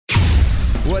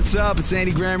What's up? It's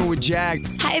Andy Grammer with Jag.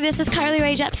 Hi, this is Carly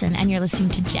Rae Jepsen, and you're listening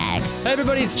to Jag. Hey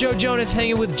everybody, it's Joe Jonas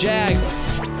hanging with Jag.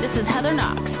 This is Heather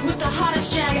Knox with the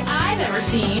hottest Jag I've ever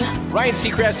seen. Ryan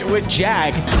Seacrest with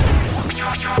Jag.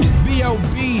 It's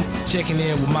B.O.B. checking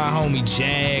in with my homie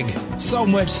Jag. So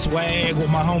much swag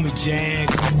with my homie Jag.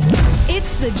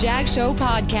 It's the Jag Show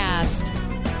podcast.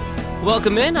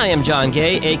 Welcome in, I am John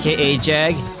Gay, aka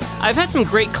Jag. I've had some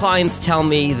great clients tell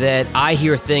me that I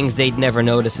hear things they'd never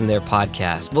notice in their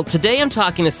podcast. Well, today I'm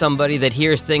talking to somebody that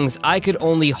hears things I could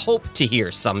only hope to hear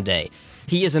someday.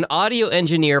 He is an audio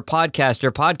engineer,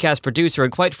 podcaster, podcast producer,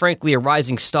 and quite frankly, a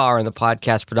rising star in the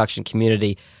podcast production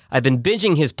community. I've been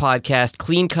binging his podcast,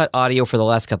 Clean Cut Audio, for the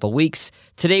last couple of weeks.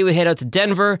 Today we head out to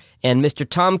Denver, and Mr.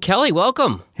 Tom Kelly,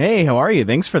 welcome. Hey, how are you?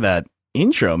 Thanks for that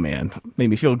intro, man. Made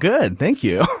me feel good. Thank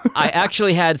you. I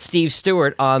actually had Steve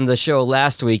Stewart on the show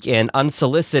last week, and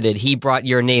unsolicited, he brought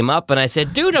your name up, and I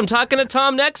said, dude, I'm talking to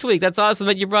Tom next week. That's awesome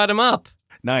that you brought him up.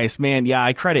 Nice, man. Yeah,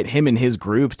 I credit him and his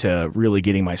group to really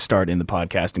getting my start in the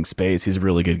podcasting space. He's a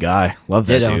really good guy. Love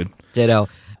that dude. Ditto.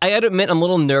 I got to admit, I'm a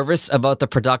little nervous about the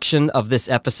production of this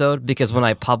episode because when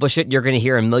I publish it, you're going to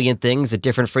hear a million things at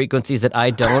different frequencies that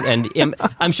I don't. And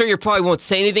I'm sure you probably won't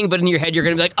say anything, but in your head, you're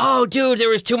going to be like, oh, dude, there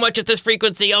was too much at this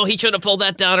frequency. Oh, he should have pulled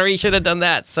that down or he should have done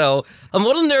that. So I'm a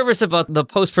little nervous about the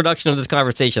post-production of this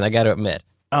conversation, I got to admit.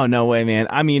 Oh, no way, man.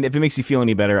 I mean, if it makes you feel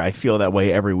any better, I feel that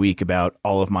way every week about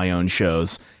all of my own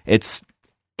shows. It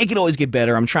can always get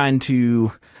better. I'm trying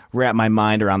to wrap my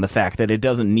mind around the fact that it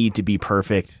doesn't need to be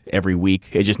perfect every week.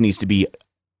 It just needs to be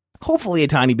hopefully a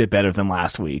tiny bit better than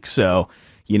last week. So,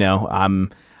 you know,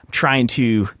 I'm trying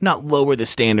to not lower the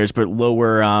standards, but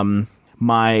lower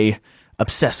my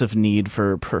obsessive need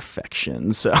for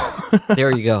perfection. So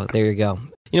There you go.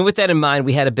 You know, with that in mind,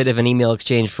 we had a bit of an email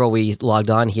exchange before we logged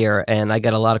on here, and I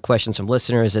got a lot of questions from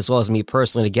listeners as well as me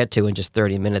personally to get to in just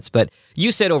 30 minutes. But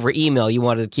you said over email you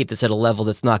wanted to keep this at a level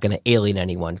that's not going to alienate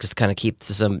anyone, just kind of keep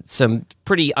some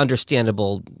pretty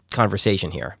understandable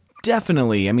conversation here.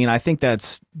 Definitely. I mean, I think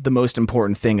that's the most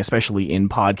important thing, especially in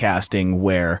podcasting,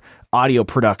 where audio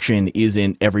production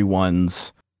isn't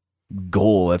everyone's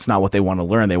goal. That's not what they want to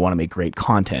learn. They want to make great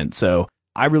content. So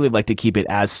I really like to keep it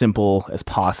as simple as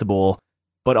possible,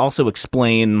 but also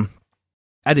explain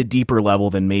at a deeper level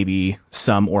than maybe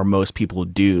some or most people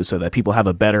do, so that people have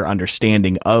a better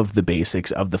understanding of the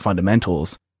basics, of the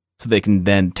fundamentals, so they can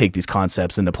then take these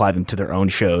concepts and apply them to their own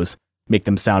shows, make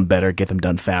them sound better, get them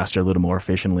done faster, a little more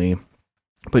efficiently.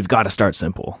 But we've got to start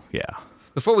simple. Yeah.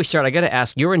 Before we start, I got to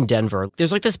ask, you're in Denver.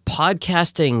 There's like this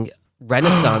podcasting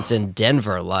renaissance in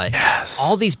Denver. Like, yes.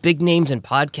 All these big names in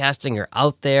podcasting are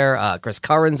out there. Chris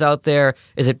Curran's out there.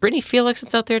 Is it Brittany Felix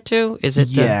that's out there too? Is it?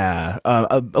 Yeah,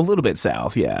 a little bit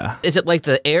south. Yeah. Is it like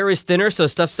the air is thinner, so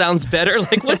stuff sounds better?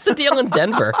 Like, what's the deal in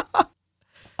Denver?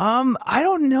 I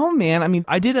don't know, man. I mean,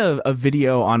 I did a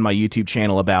video on my YouTube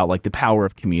channel about like the power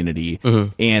of community,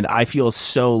 and I feel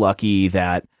so lucky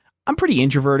that I'm pretty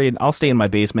introverted. I'll stay in my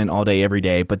basement all day, every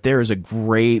day, but there is a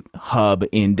great hub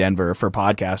in Denver for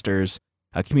podcasters,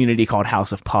 a community called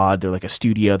House of Pod. They're like a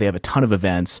studio. They have a ton of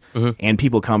events, and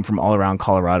people come from all around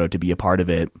Colorado to be a part of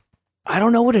it. I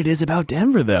don't know what it is about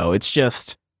Denver, though. It's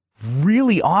just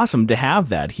really awesome to have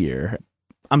that here.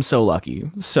 I'm so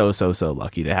lucky. So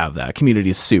lucky to have that.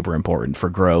 Community is super important for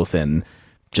growth and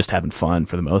just having fun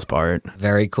for the most part.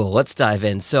 Very cool. Let's dive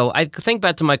in. So I think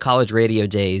back to my college radio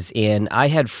days, and I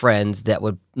had friends that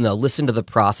would listen to the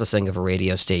processing of a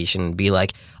radio station and be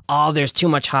like, oh, there's too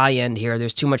much high end here.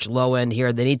 There's too much low end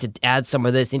here. They need to add some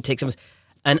of this. They need to take some of this.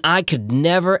 And I could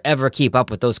never, ever keep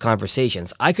up with those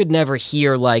conversations. I could never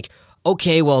hear like,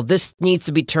 okay, well, this needs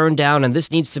to be turned down and this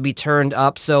needs to be turned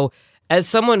up. So as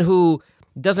someone who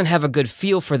doesn't have a good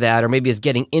feel for that, or maybe is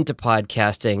getting into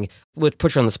podcasting, would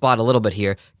put you on the spot a little bit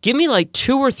here. Give me like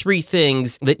 2 or 3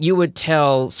 things that you would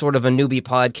tell sort of a newbie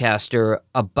podcaster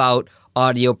about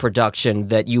audio production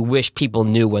that you wish people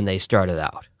knew when they started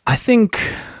out. I think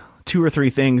 2 or 3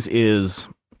 things is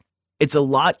it's a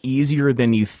lot easier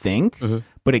than you think,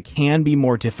 but it can be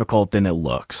more difficult than it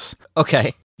looks.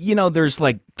 Okay. You know, there's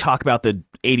like talk about the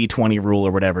 80-20 rule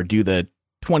or whatever. Do the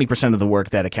 20% of the work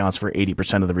that accounts for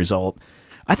 80% of the result.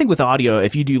 I think with audio,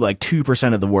 if you do like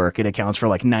 2% of the work, it accounts for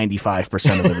like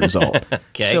 95% of the result.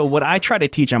 Okay. So what I try to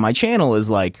teach on my channel is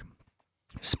like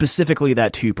specifically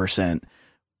that 2%.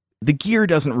 The gear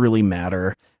doesn't really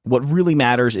matter. What really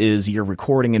matters is your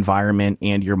recording environment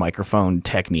and your microphone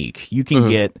technique. You can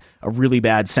get a really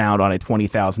bad sound on a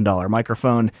 $20,000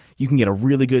 microphone. You can get a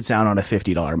really good sound on a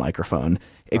 $50 microphone.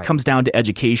 It comes down to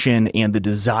education, and the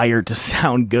desire to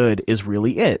sound good is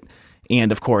really it.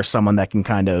 And of course, someone that can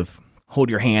kind of hold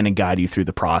your hand and guide you through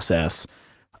the process.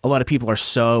 a lot of people are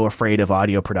so afraid of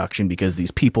audio production because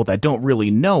these people that don't really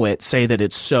know it say that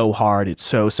it's so hard, it's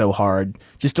so hard.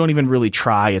 Just don't even really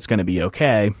try, it's going to be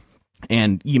okay.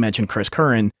 And you mentioned Chris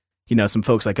Curran, some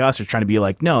folks like us are trying to be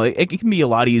like, no, it can be a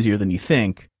lot easier than you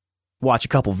think. Watch a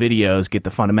couple videos, get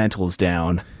the fundamentals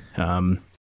down.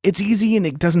 It's easy and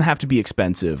it doesn't have to be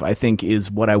expensive, I think,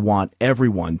 is what I want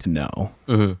everyone to know.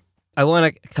 Mm-hmm. I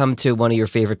want to come to one of your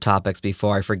favorite topics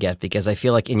before I forget, because I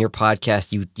feel like in your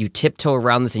podcast, you tiptoe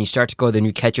around this and you start to go there and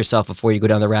you catch yourself before you go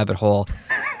down the rabbit hole.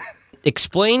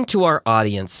 Explain to our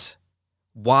audience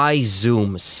why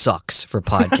Zoom sucks for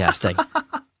podcasting.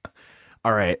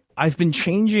 All right. I've been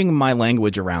changing my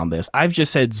language around this. I've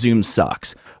just said Zoom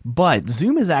sucks, but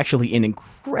Zoom is actually an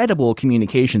incredible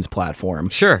communications platform.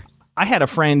 Sure. I had a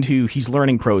friend he's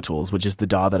learning Pro Tools, which is the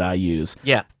DAW that I use.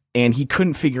 Yeah. And he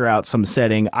couldn't figure out some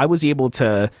setting. I was able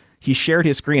to, he shared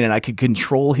his screen and I could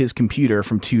control his computer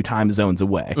from 2 time zones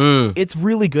away. It's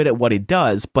really good at what it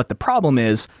does, but the problem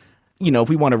is, if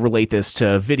we want to relate this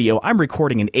to video, I'm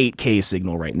recording an 8K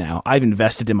signal right now. I've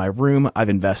invested in my room. I've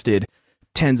invested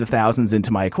tens of thousands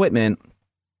into my equipment.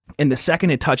 And the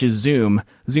second it touches Zoom,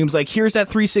 Zoom's like, here's that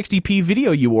 360p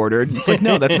video you ordered. It's like,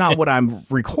 no, that's not what I'm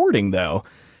recording though.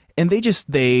 And it's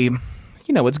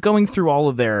going through all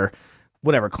of their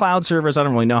cloud servers. I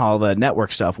don't really know how the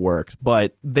network stuff works,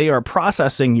 but they are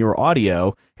processing your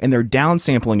audio and they're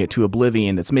downsampling it to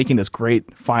oblivion. It's making this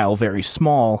great file very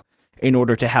small in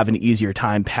order to have an easier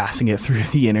time passing it through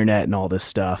the internet and all this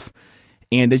stuff.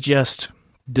 And it just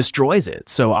destroys it.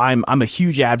 So I'm a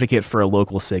huge advocate for a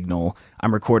local signal.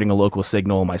 I'm recording a local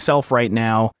signal myself right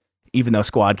now, even though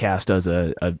Squadcast does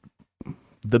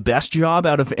the best job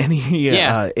out of any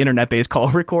internet-based call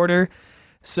recorder.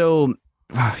 So,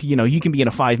 you can be in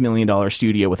a $5 million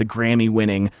studio with a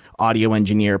Grammy-winning audio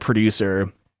engineer,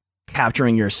 producer,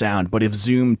 capturing your sound, but if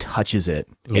Zoom touches it,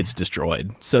 it's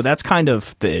destroyed. So that's kind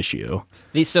of the issue.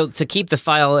 So to keep the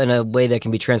file in a way that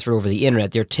can be transferred over the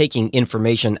internet, they're taking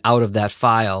information out of that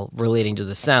file relating to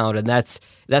the sound, and that's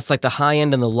like the high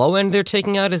end and the low end they're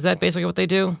taking out? Is that basically what they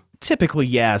do? Typically,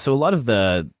 yeah. So a lot of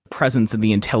the presence and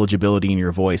the intelligibility in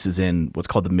your voice is in what's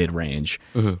called the mid-range.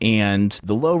 Mm-hmm. And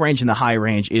the low range and the high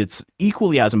range, it's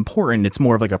equally as important. It's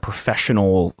more of like a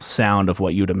professional sound of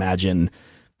what you'd imagine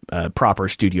proper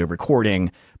studio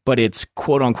recording, but it's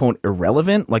quote-unquote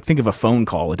irrelevant. Like, think of a phone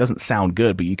call. It doesn't sound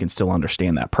good, but you can still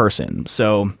understand that person.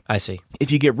 So I see.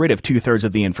 If you get rid of 2/3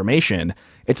 of the information,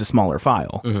 it's a smaller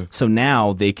file. Mm-hmm. So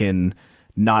now they can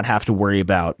not have to worry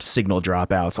about signal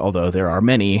dropouts, although there are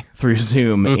many through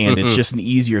Zoom, and it's just an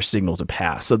easier signal to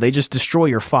pass. So they just destroy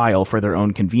your file for their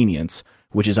own convenience,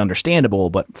 which is understandable,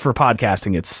 but for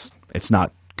podcasting, it's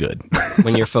not good.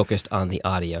 When you're focused on the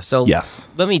audio. So yes.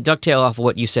 Let me ducktail off of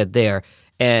what you said there,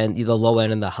 and the low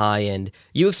end and the high end.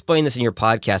 You explained this in your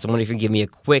podcast. I wonder if you can give me a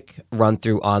quick run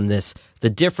through on this,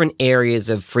 the different areas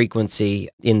of frequency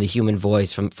in the human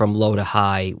voice from low to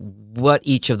high, what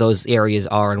each of those areas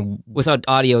are. And without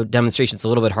audio demonstration, it's a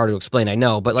little bit harder to explain, I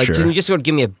know. But Sure. Can you just sort of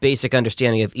give me a basic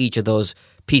understanding of each of those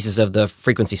pieces of the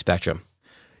frequency spectrum?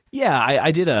 Yeah, I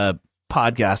did a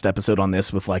podcast episode on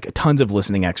this with tons of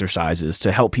listening exercises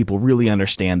to help people really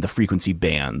understand the frequency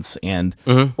bands. And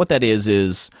what that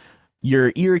is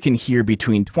your ear can hear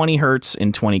between 20 hertz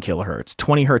and 20 kilohertz.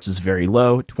 20 hertz is very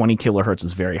low, 20 kilohertz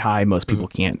is very high. Most people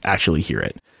can't actually hear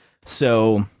it.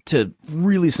 So to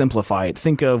really simplify it,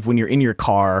 think of when you're in your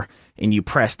car and you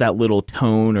press that little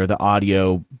tone or the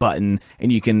audio button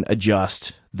and you can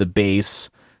adjust the bass,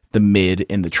 the mid,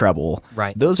 and the treble.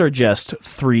 Right. Those are just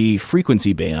 3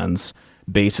 frequency bands.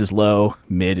 Bass is low,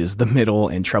 mid is the middle,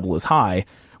 and treble is high.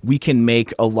 We can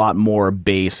make a lot more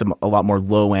bass, a lot more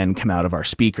low end come out of our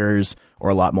speakers, or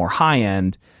a lot more high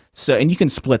end. So, and you can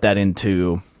split that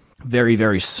into very,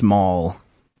 very small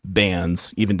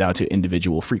bands, even down to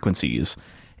individual frequencies.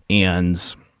 And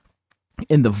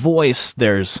in the voice,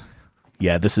 this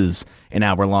is an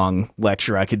hour-long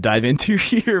lecture I could dive into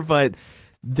here, but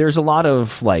there's a lot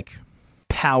of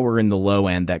power in the low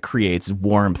end that creates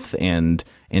warmth and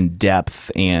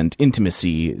depth and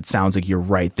intimacy. It sounds like you're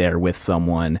right there with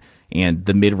someone. And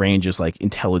the mid-range is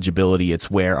intelligibility.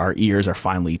 It's where our ears are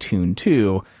finely tuned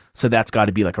to. So that's got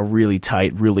to be a really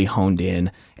tight, really honed in.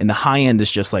 And the high end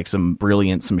is just some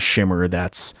brilliant, some shimmer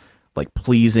that's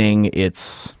pleasing.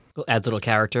 It's adds a little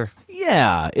character.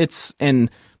 Yeah, and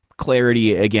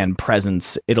clarity, again,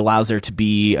 presence. It allows there to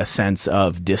be a sense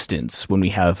of distance when we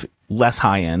have less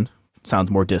high end,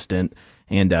 sounds more distant,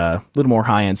 and a little more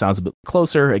high end sounds a bit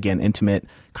closer, again, intimate,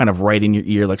 kind of right in your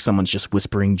ear, like someone's just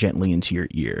whispering gently into your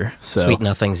ear. So, sweet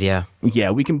nothings, yeah.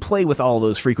 Yeah, we can play with all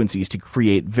those frequencies to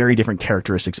create very different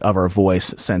characteristics of our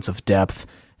voice, sense of depth,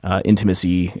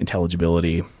 intimacy,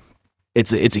 intelligibility.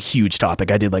 It's a huge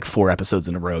topic. I did like 4 episodes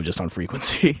in a row just on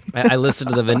frequency. I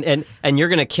listened to them, and you're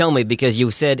going to kill me because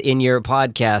you said in your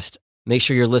podcast, make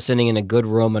sure you're listening in a good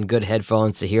room on good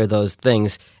headphones to hear those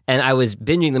things. And I was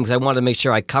binging them because I wanted to make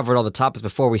sure I covered all the topics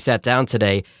before we sat down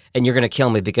today. And you're going to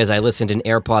kill me because I listened in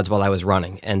AirPods while I was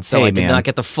running. And so I did not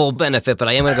get the full benefit, but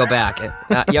I am going to go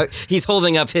back. He's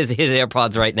holding up his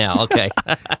AirPods right now. Okay.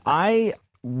 I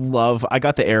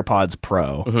got the AirPods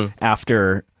Pro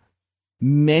after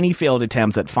many failed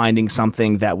attempts at finding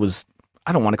something that was,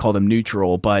 I don't want to call them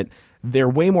neutral, but they're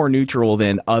way more neutral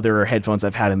than other headphones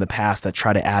I've had in the past that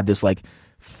try to add this like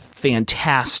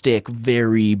fantastic,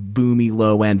 very boomy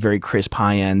low end, very crisp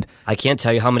high end. I can't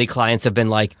tell you how many clients have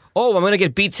been like, oh, I'm going to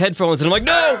get Beats headphones. And I'm like,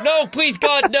 no, please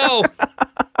God, no.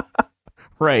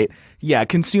 Right. Yeah.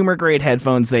 Consumer grade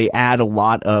headphones, they add a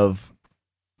lot of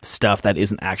stuff that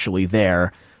isn't actually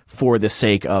there for the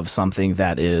sake of something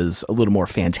that is a little more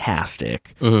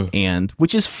fantastic, and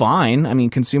which is fine. I mean,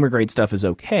 consumer grade stuff is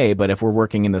okay, but if we're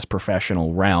working in this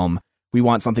professional realm, we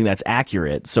want something that's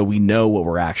accurate so we know what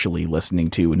we're actually listening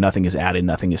to and nothing is added,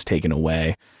 nothing is taken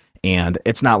away. And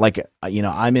it's not like,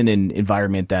 I'm in an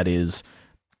environment that is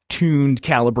tuned,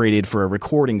 calibrated for a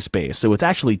recording space. So it's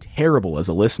actually terrible as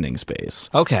a listening space.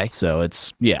 Okay. So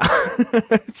it's, yeah.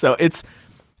 So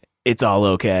it's all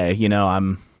okay.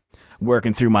 I'm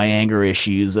working through my anger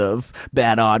issues of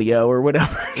bad audio or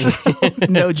whatever.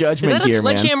 No judgment here, man. Is that a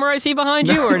sledgehammer I see behind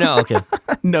you or no? Okay.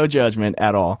 No judgment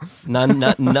at all. None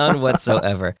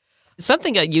whatsoever.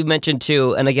 Something that you mentioned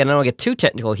too, and again, I don't get too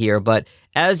technical here, but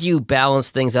as you balance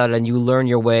things out and you learn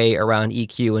your way around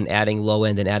EQ and adding low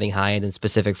end and adding high end and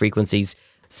specific frequencies,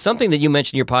 something that you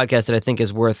mentioned in your podcast that I think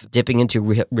is worth dipping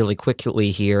into really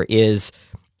quickly here is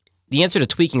the answer to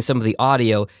tweaking some of the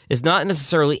audio is not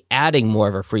necessarily adding more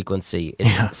of a frequency.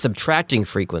 It's subtracting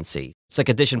frequency. It's like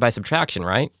addition by subtraction,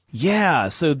 right? Yeah.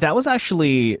 So that was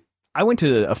actually, I went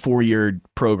to a 4-year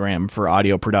program for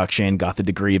audio production, got the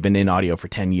degree, been in audio for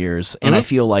 10 years. And I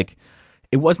feel like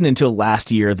it wasn't until last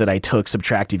year that I took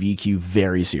subtractive EQ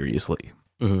very seriously.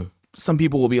 Some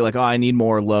people will be like, oh, I need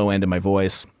more low end in my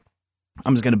voice.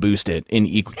 I'm just going to boost it in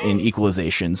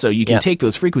equalization. So you can take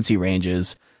those frequency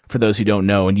ranges, for those who don't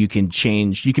know, and you can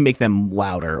make them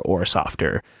louder or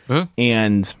softer.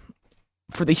 And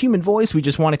for the human voice, we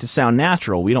just want it to sound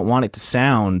natural. We don't want it to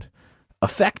sound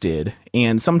affected.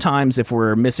 And sometimes if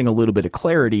we're missing a little bit of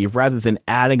clarity, rather than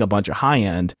adding a bunch of high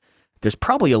end, there's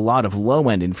probably a lot of low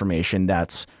end information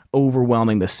that's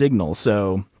overwhelming the signal.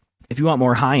 So if you want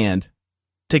more high end,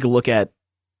 take a look at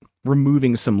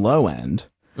removing some low end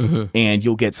and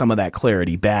you'll get some of that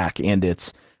clarity back. And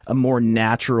it's a more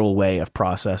natural way of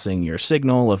processing your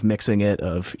signal, of mixing it,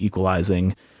 of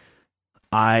equalizing.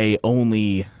 I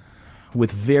only,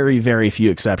 with very, very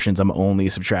few exceptions, I'm only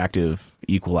subtractive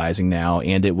equalizing now.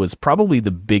 And it was probably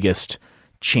the biggest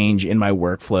change in my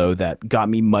workflow that got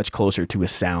me much closer to a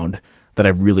sound that I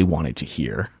really wanted to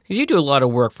hear. Because you do a lot of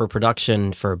work for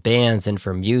production, for bands, and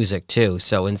for music, too.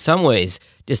 So in some ways,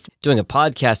 just doing a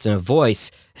podcast in a voice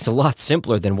is a lot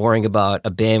simpler than worrying about a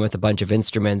band with a bunch of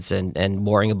instruments and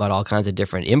worrying about all kinds of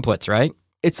different inputs, right?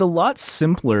 It's a lot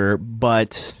simpler,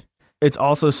 but it's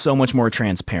also so much more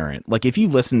transparent. Like if you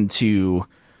listen to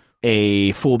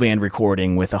a full band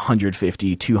recording with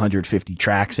 150, 250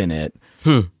 tracks in it,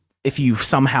 if you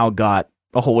somehow got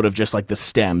a hold of just like the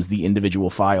stems, the individual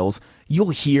files,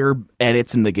 you'll hear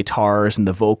edits in the guitars and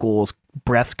the vocals,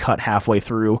 breaths cut halfway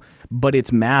through, but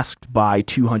it's masked by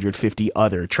 250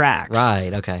 other tracks.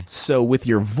 Right, okay. So with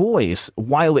your voice,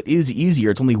 while it is easier,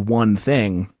 it's only one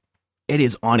thing, it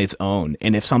is on its own.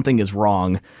 And if something is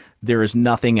wrong, there is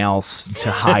nothing else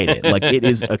to hide it. Like it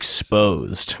is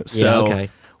exposed. So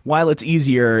while it's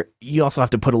easier, you also have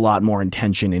to put a lot more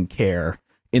intention and care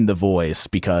in the voice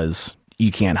because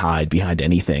you can't hide behind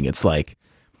anything. It's like,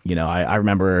 I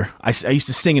remember I used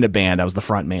to sing in a band. I was the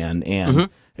front man, and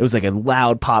it was like a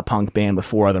loud pop punk band with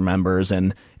 4 other members.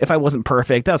 And if I wasn't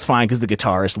perfect, that's fine because the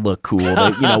guitarist looked cool,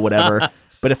 but, whatever.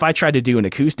 But if I tried to do an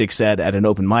acoustic set at an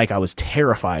open mic, I was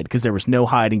terrified because there was no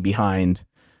hiding behind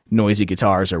noisy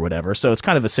guitars or whatever. So it's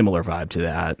kind of a similar vibe to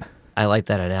that. I like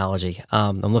that analogy.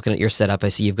 I'm looking at your setup. I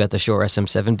see you've got the Shure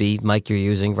SM7B mic you're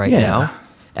using right now,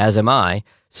 as am I.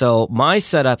 So my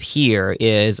setup here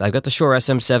is I've got the Shure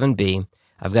SM7B.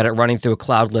 I've got it running through a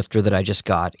cloud lifter that I just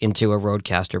got into a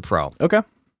Rodecaster Pro. Okay.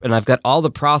 And I've got all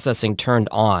the processing turned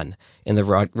on in the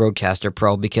Rodecaster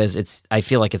Pro because I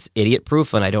feel like it's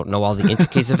idiot-proof and I don't know all the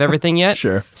intricacies of everything yet.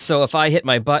 Sure. So if I hit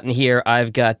my button here,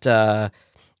 I've got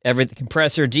everything: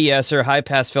 compressor, de-esser,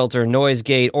 high-pass filter, noise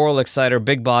gate, oral exciter,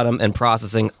 big bottom, and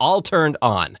processing all turned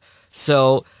on.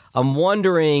 So I'm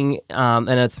wondering, and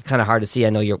it's kind of hard to see. I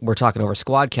know we're talking over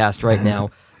Squadcast right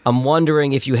now. I'm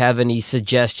wondering if you have any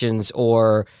suggestions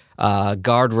or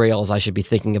guardrails I should be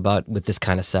thinking about with this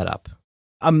kind of setup.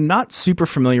 I'm not super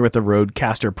familiar with the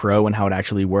Rodecaster Pro and how it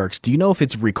actually works. Do you know if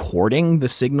it's recording the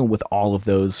signal with all of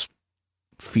those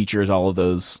features, all of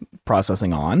those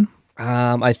processing on?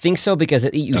 I think so, because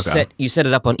you set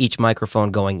it up on each microphone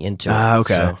going into it.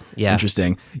 Okay. So, yeah.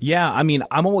 Interesting. Yeah, I mean,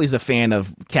 I'm always a fan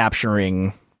of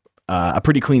capturing a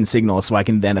pretty clean signal so I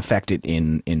can then affect it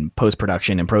in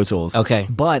post-production in Pro Tools. Okay.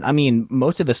 But, I mean,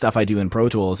 most of the stuff I do in Pro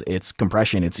Tools, it's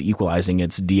compression, it's equalizing,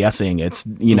 it's de-essing, it's,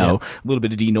 a little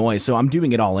bit of denoise. So I'm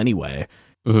doing it all anyway.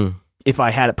 Mm-hmm. If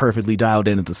I had it perfectly dialed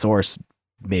in at the source,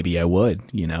 maybe I would,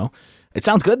 It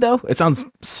sounds good, though. It sounds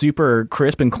super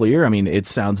crisp and clear. I mean, it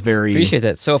sounds very... Appreciate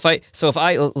that. So if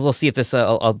I we'll see if this,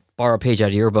 I'll borrow a page out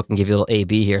of your book and give you a little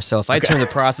A-B here. So if I turn the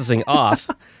processing off...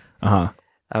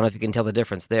 I don't know if you can tell the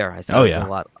difference there. I sound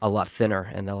a lot thinner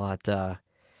and a lot.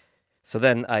 So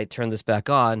then I turn this back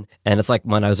on, and it's like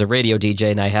when I was a radio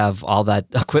DJ, and I have all that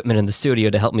equipment in the studio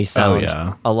to help me sound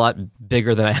a lot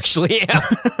bigger than I actually am.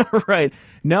 Right.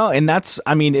 No, and that's.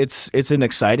 I mean, it's an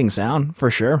exciting sound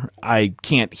for sure. I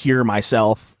can't hear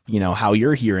myself, how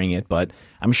you're hearing it, but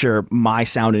I'm sure my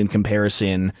sound in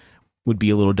comparison would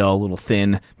be a little dull, a little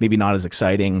thin, maybe not as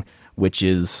exciting, which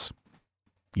is,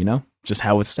 just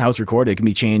how it's recorded. It can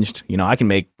be changed. I can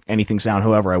make anything sound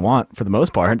however I want for the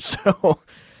most part. So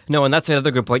no, and that's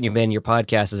another good point you've made in your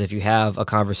podcast is if you have a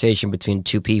conversation between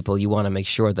two people, you want to make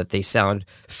sure that they sound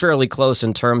fairly close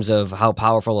in terms of how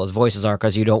powerful those voices are,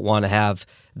 because you don't want to have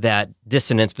that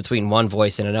dissonance between one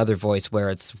voice and another voice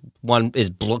where it's one is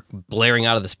blaring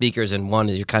out of the speakers and one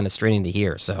is you're kind of straining to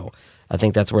hear. So I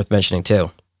think that's worth mentioning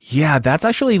too. Yeah, that's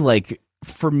actually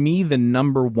for me, the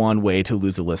number one way to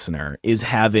lose a listener is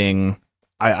having,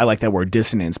 I like that word,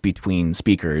 dissonance between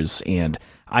speakers. And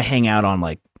I hang out on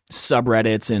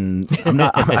subreddits, and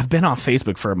I've been off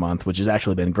Facebook for a month, which has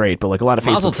actually been great, but a lot of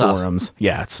Facebook forums.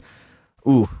 Yeah, it's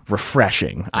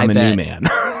refreshing. I'm a new man.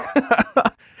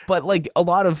 But a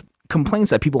lot of complaints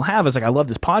that people have is I love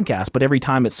this podcast, but every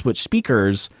time it switched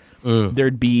speakers,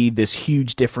 there'd be this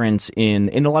huge difference and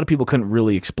a lot of people couldn't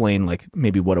really explain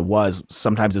maybe what it was.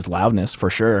 Sometimes it's loudness for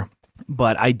sure.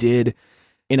 But I did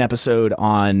an episode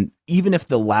on even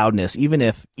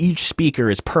if each speaker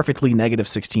is perfectly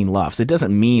 -16 LUFS, it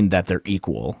doesn't mean that they're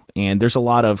equal. And there's a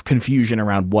lot of confusion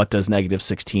around what does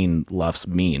 -16 LUFS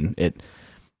mean. It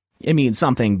means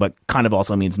something, but kind of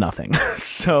also means nothing.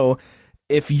 So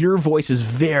if your voice is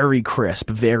very crisp,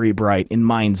 very bright, and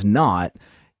mine's not,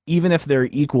 even if they're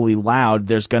equally loud,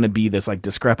 there's going to be this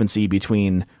discrepancy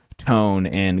between tone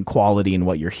and quality in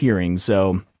what you're hearing.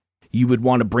 So you would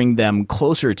want to bring them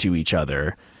closer to each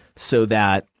other so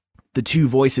that the two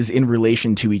voices in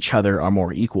relation to each other are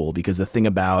more equal. Because the thing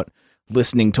about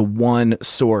listening to one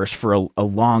source for a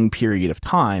long period of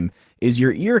time is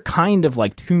your ear kind of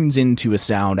tunes into a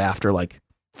sound after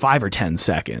 5 or 10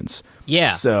 seconds.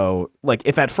 Yeah. So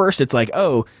if at first it's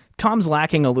oh, Tom's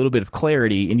lacking a little bit of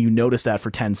clarity, and you notice that for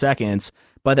 10 seconds,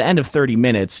 by the end of 30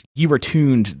 minutes, you were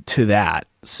tuned to that.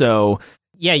 So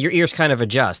yeah, your ears kind of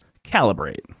adjust.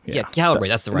 Calibrate. Yeah, calibrate.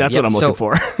 That's the right. That's what I'm looking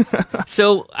for.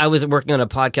 So I was working on a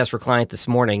podcast for a client this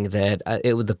morning that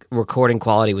the recording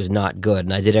quality was not good,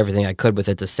 and I did everything I could with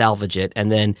it to salvage it.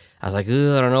 And then I was like, I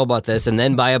don't know about this. And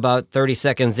then by about 30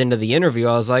 seconds into the interview,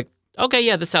 I was like, okay,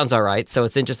 yeah, this sounds all right. So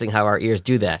it's interesting how our ears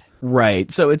do that.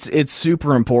 Right. So it's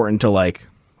super important to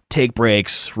take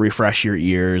breaks, refresh your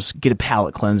ears, get a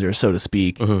palate cleanser, so to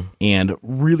speak, and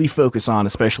really focus on,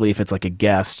 especially if it's a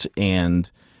guest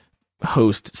and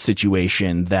host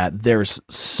situation, that there's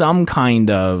some kind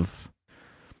of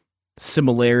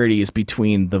similarities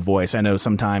between the voice. I know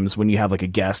sometimes when you have a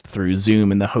guest through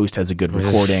Zoom and the host has a good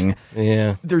recording,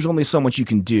 there's only so much you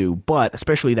can do, but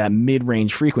especially that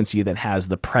mid-range frequency that has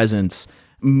the presence,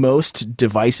 most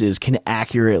devices can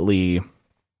accurately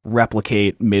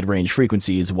replicate mid-range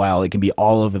frequencies while it can be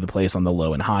all over the place on the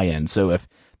low and high end. So if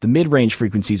the mid-range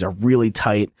frequencies are really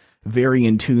tight, very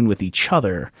in tune with each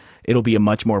other, it'll be a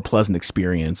much more pleasant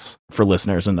experience for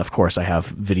listeners. And of course, I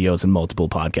have videos and multiple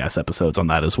podcast episodes on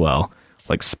that as well,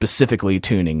 specifically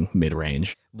tuning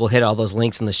mid-range. We'll hit all those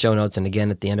links in the show notes and again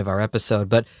at the end of our episode.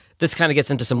 But this kind of gets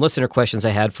into some listener questions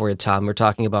I had for you, Tom. We're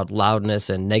talking about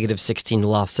loudness, and -16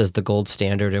 LUFS is the gold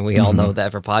standard, and we all know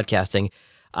that for podcasting.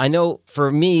 I know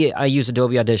for me, I use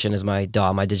Adobe Audition as my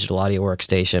DAW, my digital audio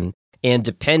workstation. And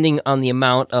depending on the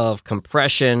amount of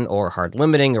compression or hard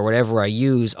limiting or whatever I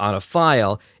use on a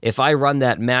file, if I run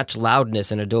that match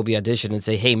loudness in Adobe Audition and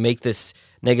say, hey, make this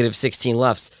 -16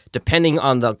 LUFS, depending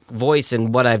on the voice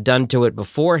and what I've done to it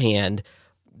beforehand,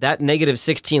 that negative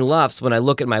 16 LUFS, when I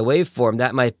look at my waveform,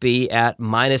 that might be at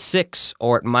 -6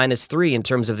 or at -3 in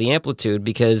terms of the amplitude,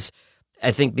 because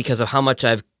I think because of how much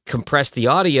I've compressed the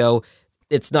audio,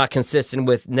 it's not consistent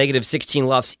with negative 16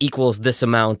 LUFS equals this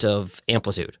amount of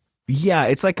amplitude. Yeah,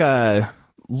 it's like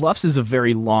LUFS is a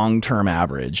very long-term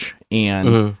average,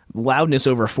 and loudness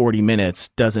over 40 minutes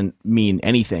doesn't mean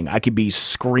anything. I could be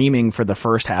screaming for the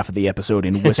first half of the episode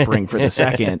and whispering for the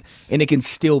second, and it can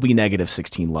still be negative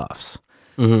 16 LUFS.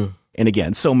 And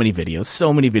again, so many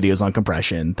videos on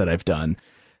compression that I've done,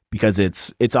 because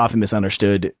it's often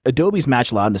misunderstood. Adobe's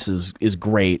match loudness is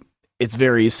great. It's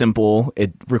very simple.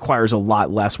 It requires a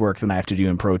lot less work than I have to do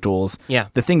in Pro Tools. Yeah.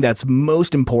 The thing that's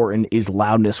most important is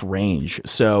loudness range.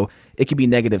 So it could be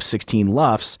negative 16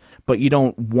 LUFS, but you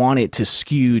don't want it to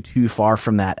skew too far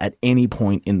from that at any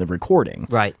point in the recording.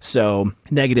 Right. So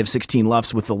negative 16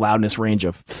 LUFS with the loudness range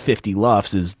of 50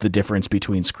 LUFS is the difference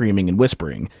between screaming and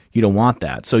whispering. You don't want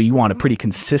that. So you want a pretty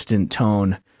consistent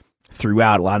tone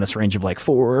throughout, a loudness range of like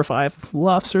 4 or 5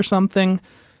 LUFS or something.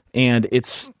 And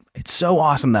it's so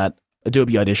awesome that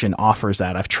Adobe Audition offers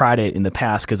that. I've tried it in the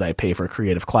past because I pay for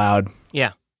Creative Cloud.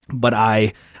 Yeah. But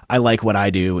I like what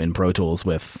I do in Pro Tools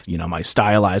with, my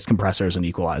stylized compressors and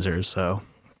equalizers. So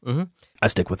I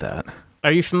stick with that.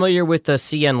 Are you familiar with the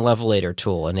CN Levelator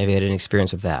tool, and have you had an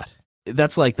experience with that?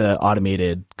 That's like the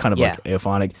automated kind of like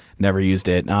Auphonic. Never used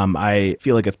it. I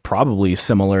feel like it's probably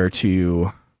similar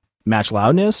to Match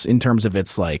Loudness in terms of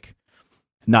its like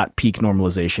not peak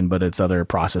normalization, but it's other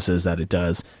processes that it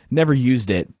does. Never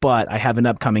used it, but I have an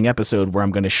upcoming episode where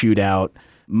I'm going to shoot out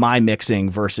my mixing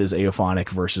versus Auphonic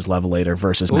versus Levelator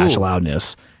versus Match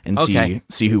Loudness and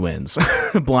see who wins.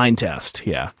 Blind test,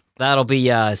 yeah. That'll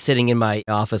be sitting in my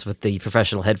office with the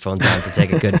professional headphones on to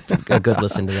take a good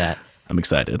listen to that. I'm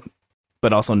excited,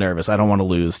 but also nervous. I don't want to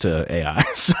lose to AI.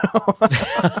 So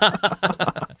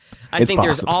I think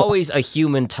there's always a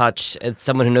human touch.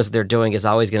 Someone who knows what they're doing is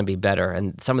always going to be better.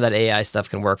 And some of that AI stuff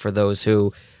can work for those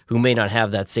who may not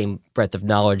have that same breadth of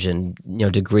knowledge and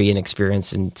degree and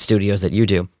experience in studios that you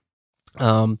do.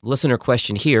 Listener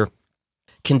question here.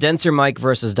 Condenser mic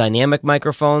versus dynamic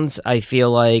microphones. I feel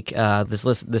like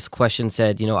this question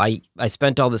said, I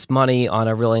spent all this money on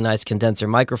a really nice condenser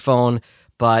microphone,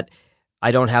 but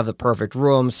I don't have the perfect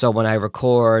room, so when I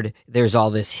record, there's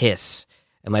all this hiss.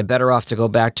 Am I better off to go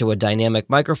back to a dynamic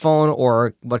microphone,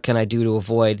 or what can I do to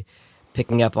avoid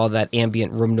picking up all that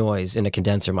ambient room noise in a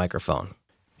condenser microphone?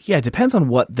 Yeah, it depends on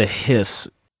what the hiss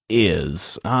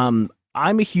is. I'm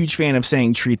a huge fan of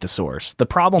saying treat the source. The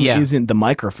problem isn't the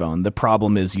microphone. The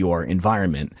problem is your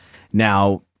environment.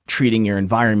 Now, treating your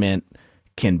environment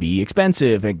can be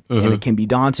expensive and it can be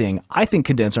daunting. I think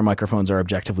condenser microphones are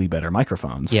objectively better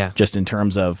microphones. Yeah. Just in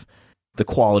terms of the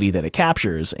quality that it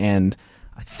captures. And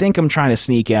I think I'm trying to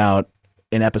sneak out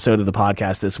an episode of the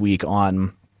podcast this week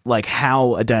on like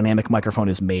how a dynamic microphone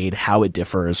is made, how it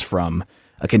differs from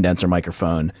a condenser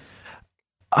microphone.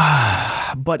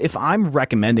 But if I'm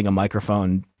recommending a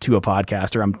microphone to a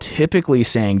podcaster, I'm typically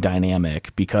saying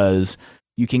dynamic because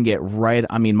you can get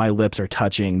my lips are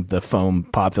touching the foam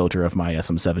pop filter of my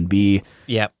SM7B.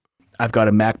 Yep. I've got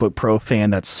a MacBook Pro fan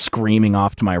that's screaming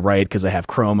off to my right because I have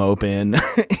Chrome open.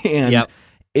 And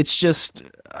it's just,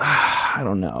 I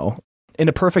don't know. In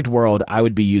a perfect world, I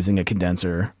would be using a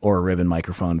condenser or a ribbon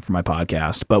microphone for my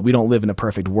podcast, but we don't live in a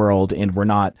perfect world, and we're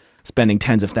not spending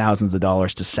tens of thousands of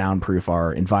dollars to soundproof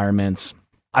our environments.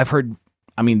 I've heard,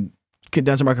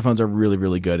 condenser microphones are really,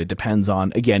 really good. It depends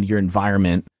on, again, your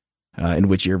environment in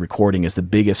which you're recording is the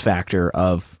biggest factor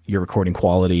of your recording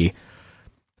quality.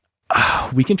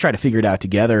 We can try to figure it out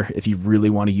together if you really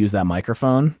want to use that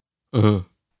microphone.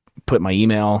 Put my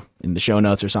email in the show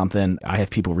notes or something. I have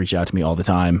people reach out to me all the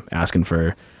time asking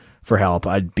for help.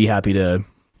 I'd be happy to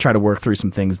try to work through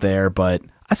some things there, but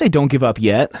I say don't give up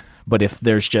yet. But if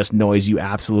there's just noise you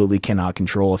absolutely cannot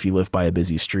control if you live by a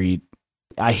busy street,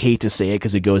 I hate to say it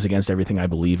because it goes against everything I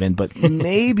believe in, but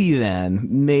maybe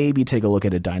take a look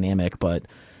at a dynamic, but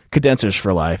condensers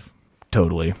for life.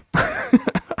 Totally.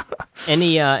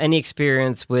 Any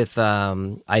experience with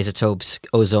Izotope's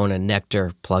Ozone and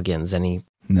Nectar plugins? Any?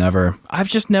 Never. I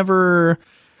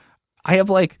have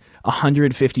like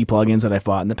 150 plugins that I've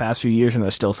bought in the past few years, and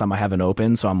there's still some I haven't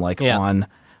opened. So I'm like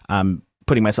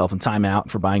putting myself in timeout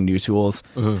for buying new tools.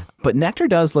 But Nectar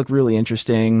does look really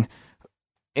interesting.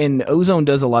 And Ozone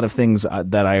does a lot of things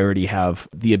that I already have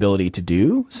the ability to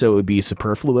do. So it would be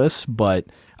superfluous, but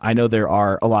I know there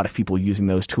are a lot of people using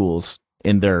those tools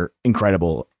and they're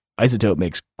incredible. Izotope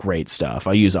makes great stuff.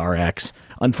 I use RX,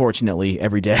 unfortunately,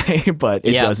 every day, but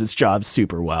it does its job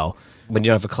super well. when you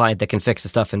don't have a client that can fix the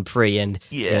stuff in pre. And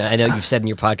I know you've said in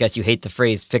your podcast you hate the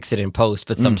phrase "fix it in post,"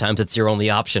 but sometimes it's your only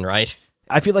option, right?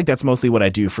 I feel like that's mostly what I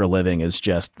do for a living is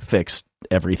just fix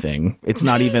everything. It's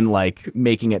not even like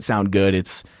making it sound good.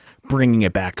 It's bringing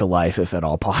it back to life if at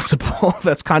all possible.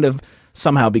 That's kind of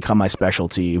somehow become my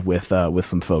specialty with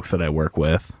some folks that I work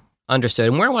with. Understood.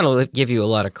 And where I want to give you a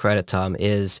lot of credit, Tom,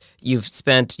 is you've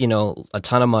spent, a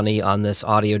ton of money on this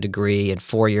audio degree and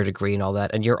 4-year degree and all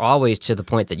that. And you're always to the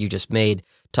point that you just made,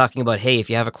 talking about, hey, if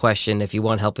you have a question, if you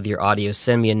want help with your audio,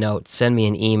 send me a note, send me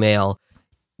an email.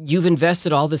 You've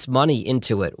invested all this money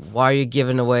into it. Why are you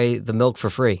giving away the milk for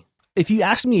free? If you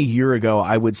asked me a year ago,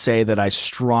 I would say that I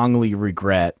strongly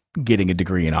regret getting a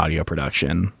degree in audio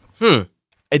production.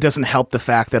 It doesn't help the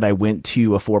fact that I went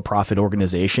to a for-profit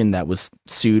organization that was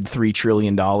sued $3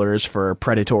 trillion for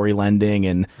predatory lending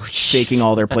and faking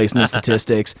all their placement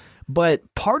statistics. But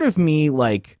part of me,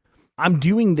 like, I'm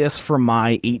doing this for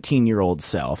my 18-year-old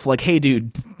self. Like, hey,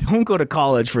 dude, don't go to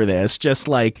college for this. Just,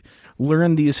 like,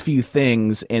 learn these few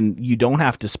things, and you don't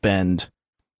have to spend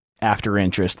after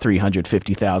interest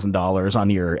 $350,000 on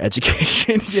your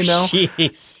education,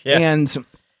 Jeez, yeah. And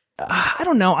I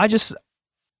don't know.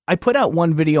 I put out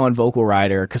one video on Vocal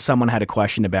Rider because someone had a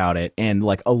question about it, and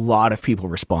like a lot of people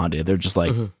responded. They're just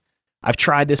like, I've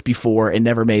tried this before. It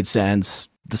never made sense.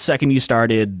 The second you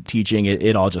started teaching it,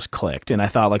 it all just clicked. And I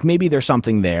thought like maybe there's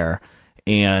something there.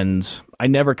 And I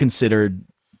never considered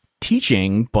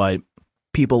teaching, but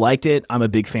people liked it. I'm a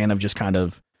big fan of just kind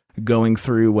of going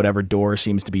through whatever door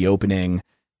seems to be opening.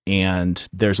 And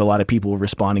there's a lot of people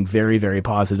responding very, very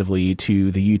positively to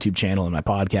the YouTube channel and my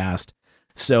podcast.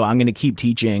 So I'm going to keep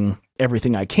teaching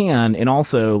everything I can. And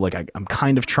also, like, I'm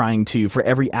kind of trying to, for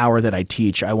every hour that I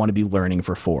teach, I want to be learning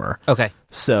for 4. Okay.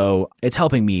 So it's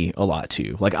helping me a lot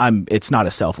too. Like, it's not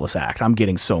a selfless act. I'm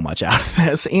getting so much out of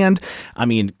this. And I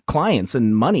mean, clients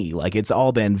and money, like, it's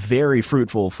all been very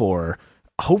fruitful for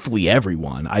hopefully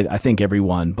everyone. I think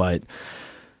everyone, but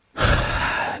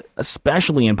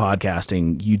especially in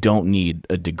podcasting, you don't need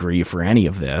a degree for any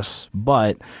of this,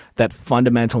 but that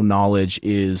fundamental knowledge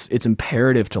it's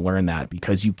imperative to learn that,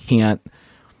 because you can't,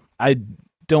 I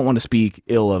don't want to speak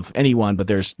ill of anyone, but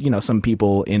there's, some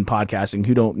people in podcasting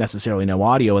who don't necessarily know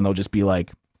audio, and they'll just be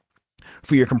like,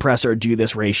 for your compressor, do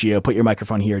this ratio, put your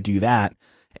microphone here, do that.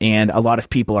 And a lot of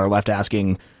people are left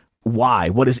asking, why?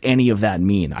 What does any of that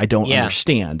mean? I don't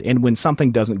understand. And when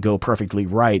something doesn't go perfectly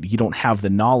right, you don't have the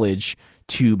knowledge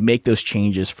to make those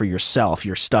changes for yourself.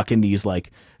 You're stuck in these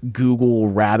like Google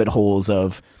rabbit holes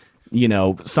of,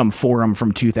 some forum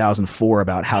from 2004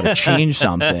 about how to change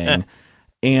something.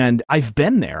 And I've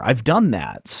been there. I've done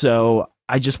that. So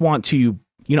I just want to,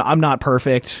 I'm not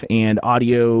perfect, and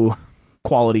audio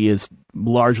quality is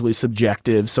largely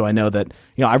subjective. So I know that,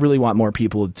 I really want more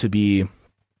people to be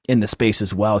in the space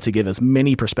as well, to give as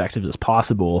many perspectives as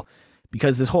possible,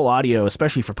 because this whole audio,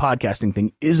 especially for podcasting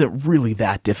thing, isn't really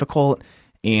that difficult.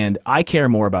 And I care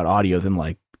more about audio than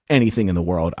like anything in the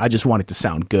world. I just want it to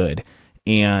sound good.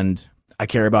 And I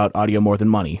care about audio more than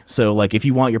money. So like, if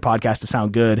you want your podcast to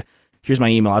sound good, here's my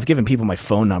email. I've given people my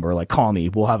phone number, like, call me,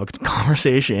 we'll have a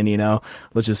conversation,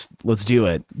 let's do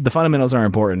it. The fundamentals are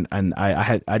important. And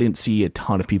I didn't see a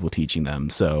ton of people teaching them.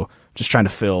 So just trying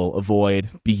to fill a void,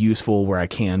 be useful where I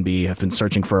can be. I've been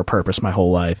searching for a purpose my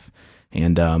whole life.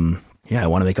 And I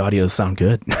want to make audio sound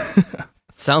good.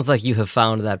 Sounds like you have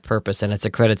found that purpose, and it's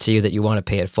a credit to you that you want to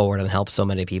pay it forward and help so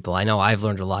many people. I know I've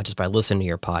learned a lot just by listening to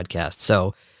your podcast.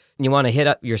 So you want to hit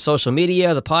up your social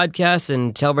media, the podcast,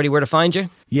 and tell everybody where to find you?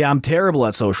 Yeah, I'm terrible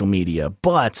at social media,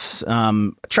 but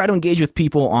try to engage with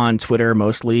people on Twitter,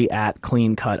 mostly at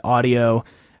Clean Cut Audio.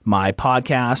 My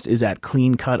podcast is at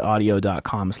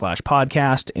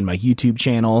cleancutaudio.com/podcast, and my YouTube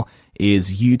channel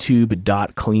is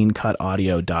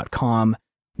youtube.cleancutaudio.com.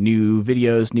 New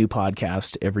videos, new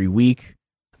podcast every week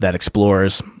that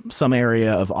explores some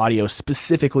area of audio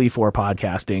specifically for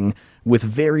podcasting with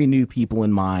very new people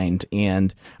in mind.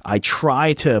 And I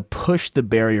try to push the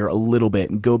barrier a little bit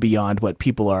and go beyond what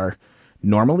people are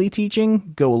normally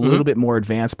teaching, go a little bit more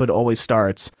advanced, but always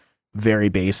starts very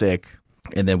basic.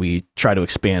 And then we try to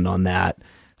expand on that.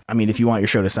 I mean, if you want your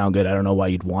show to sound good, I don't know why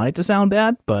you'd want it to sound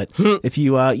bad, but if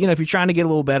you, if you're trying to get a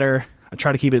little better, I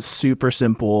try to keep it super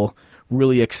simple,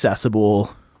 really accessible,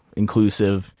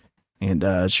 inclusive, and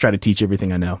just try to teach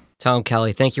everything I know. Tom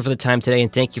Kelly, thank you for the time today,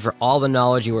 and thank you for all the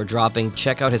knowledge you are dropping.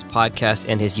 Check out his podcast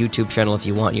and his YouTube channel if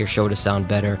you want your show to sound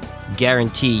better.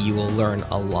 Guarantee you will learn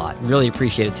a lot. Really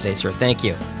appreciate it today, sir. Thank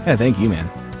you. Yeah, thank you, man.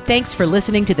 Thanks for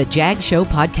listening to the Jag Show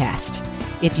podcast.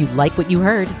 If you like what you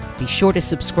heard, be sure to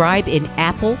subscribe in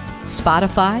Apple,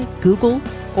 Spotify, Google,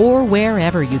 or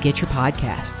wherever you get your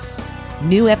podcasts.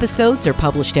 New episodes are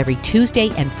published every Tuesday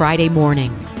and Friday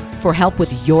morning. For help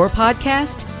with your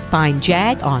podcast, find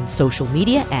Jag on social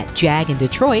media at Jag in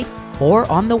Detroit or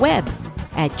on the web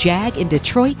at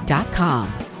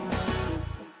jagindetroit.com.